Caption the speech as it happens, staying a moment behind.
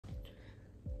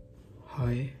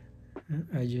Hi,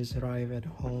 I just arrived at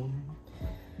home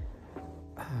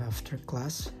after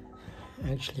class,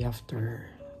 actually after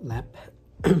lab.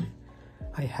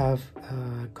 I have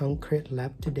a concrete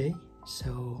lab today,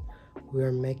 so we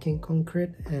are making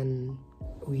concrete and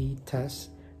we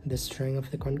test the strength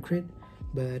of the concrete,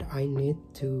 but I need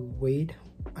to wait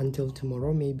until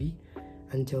tomorrow, maybe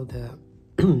until the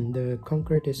the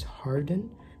concrete is hardened,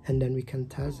 and then we can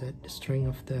test it, the strength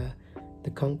of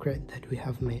the concrete that we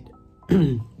have made.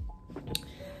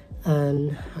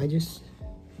 And I just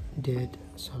did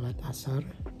Salat Asar,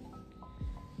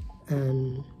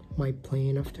 and my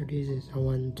plan after this is I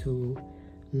want to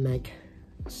make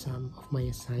some of my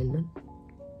assignment,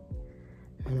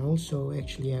 and also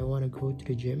actually I want to go to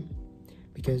the gym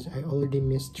because I already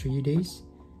missed 3 days,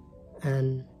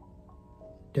 and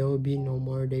there will be no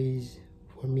more days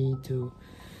for me to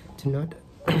not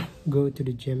go to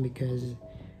the gym, because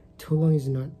too long is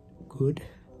not good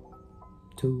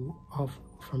to off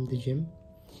from the gym.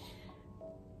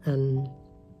 And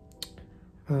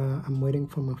I'm waiting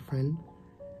for my friend,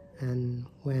 and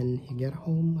when he get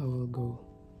home I will go.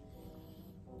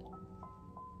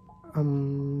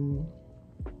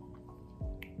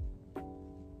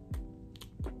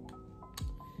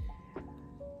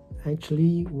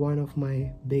 Actually, one of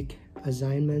my big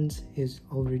assignments is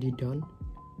already done.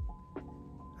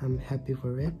 I'm happy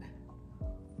for it.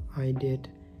 I did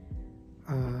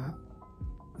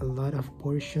a lot of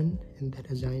portion in that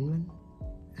assignment,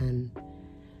 and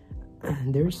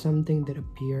there's something that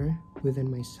appear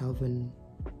within myself when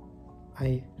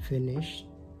I finish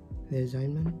the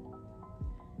assignment.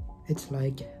 It's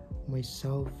like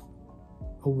myself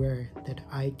aware that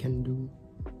I can do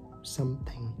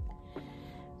something,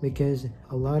 because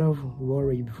a lot of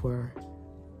worry before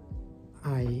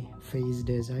I face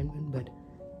the assignment, but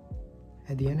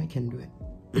at the end I can do it.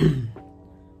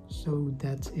 So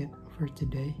that's it for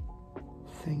today.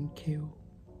 Thank you.